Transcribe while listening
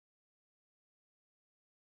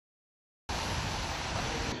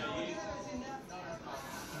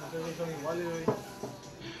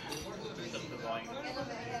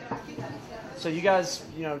So you guys,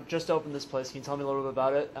 just opened this place. Can you tell me a little bit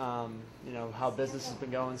about it? How business has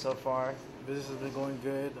been going so far? Business has been going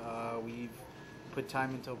good. We've put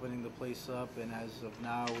time into opening the place up, and as of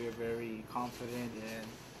now, we are very confident, and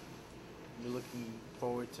we're looking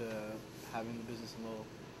forward to having the business roll.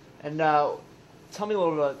 And tell me a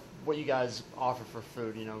little bit about what you guys offer for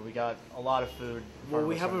food. We got a lot of food. Well,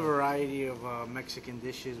 we have a variety of Mexican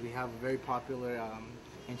dishes. We have a very popular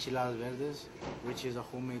enchiladas verdes, which is a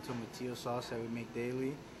homemade tomatillo sauce that we make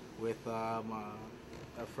daily with a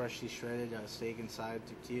freshly shredded steak inside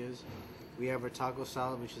tortillas. We have our taco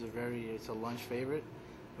salad, which is it's a lunch favorite,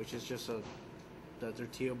 which is just the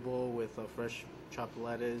tortilla bowl with a fresh chopped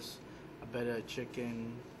lettuce, a bit of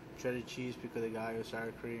chicken, shredded cheese, pico de gallo,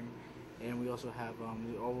 sour cream, and we also have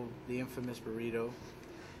the infamous burrito,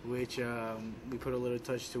 which we put a little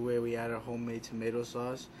touch to where we add our homemade tomato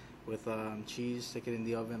sauce with cheese, stick it in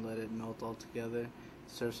the oven, let it melt all together,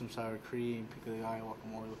 serve some sour cream, pico de gallo,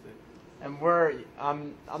 guacamole with it. And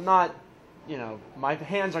I'm not, my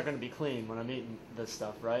hands aren't going to be clean when I'm eating this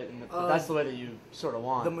stuff, right? And that's the way that you sort of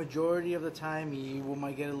want. The majority of the time, you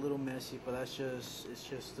might get a little messy, but it's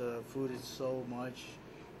just the food is so much,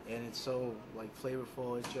 and it's so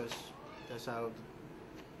flavorful. That's how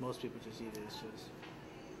most people just eat it. It's just.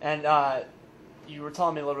 And you were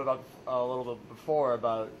telling me a little bit before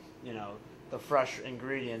about the fresh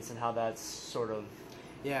ingredients and how that's sort of.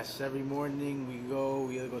 Yes, every morning we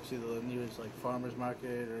either go to the nearest farmer's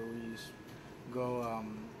market, or we go.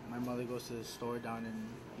 My mother goes to the store down in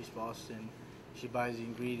East Boston. She buys the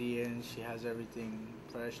ingredients. She has everything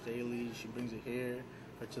fresh daily. She brings it here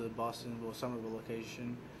or to the Somerville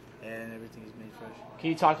location, and everything is made fresh. Can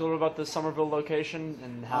you talk a little about the Somerville location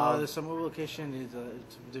and how? The Somerville location is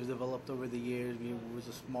it's developed over the years. It was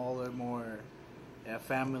a smaller, more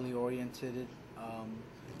family-oriented.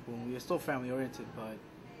 We are still family-oriented, but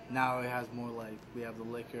now it has more we have the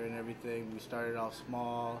liquor and everything. We started off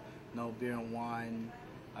small, no beer and wine.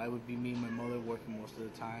 I would be me and my mother working most of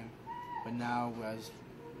the time. But now as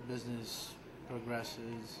business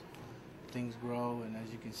progresses, things grow, and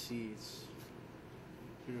as you can see, it's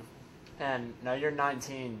beautiful. And now you're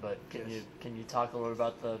 19, but can you talk a little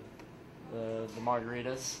about the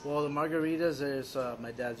margaritas? Well, the margaritas is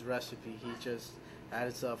my dad's recipe. He just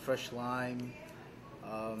adds fresh lime,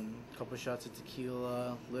 a couple shots of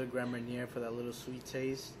tequila, a little Grand Marnier for that little sweet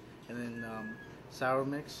taste, and then sour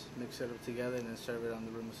mix it up together, and then serve it on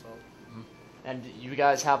the rim of salt. Mm-hmm. And you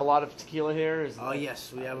guys have a lot of tequila here?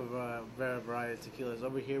 Yes, we have a variety of tequilas.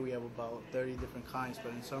 Over here we have about 30 different kinds,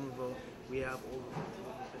 but in Somerville we have over 50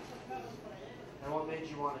 different tequilas. And what made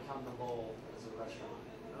you want to come to Lowell as a restaurant?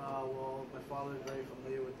 Well, my father is very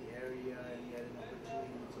familiar with the area, and he had an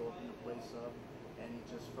opportunity to open the place up, and he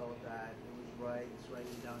just felt that it was right. It's right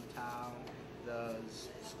in downtown. The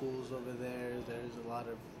schools over there. There's a lot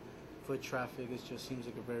of foot traffic. It just seems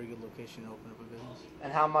like a very good location to open up a business.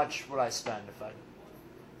 And how much would I spend if I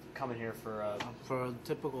come in here for a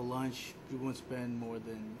typical lunch? You won't spend more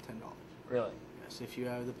than $10. Really? Yes. If you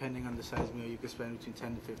have, depending on the size meal, you could spend between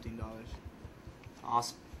 $10 to $15.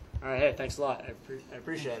 Awesome. All right. Hey, thanks a lot. I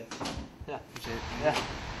appreciate it. Yeah. Appreciate it. Yeah.